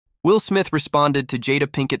Will Smith responded to Jada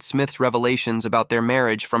Pinkett Smith's revelations about their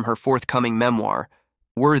marriage from her forthcoming memoir,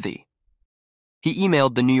 Worthy. He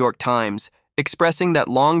emailed the New York Times, expressing that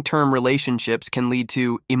long-term relationships can lead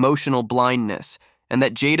to emotional blindness and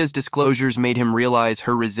that Jada's disclosures made him realize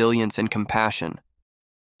her resilience and compassion.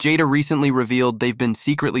 Jada recently revealed they've been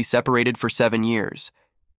secretly separated for 7 years.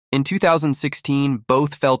 In 2016,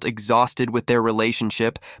 both felt exhausted with their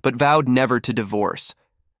relationship but vowed never to divorce.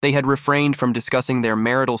 They had refrained from discussing their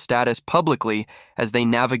marital status publicly as they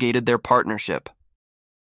navigated their partnership.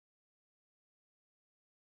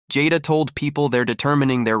 Jada told People they're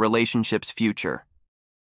determining their relationship's future.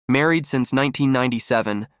 Married since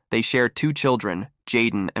 1997, they share 2 children,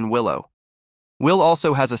 Jaden and Willow. Will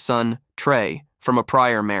also has a son, Trey, from a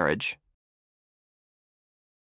prior marriage.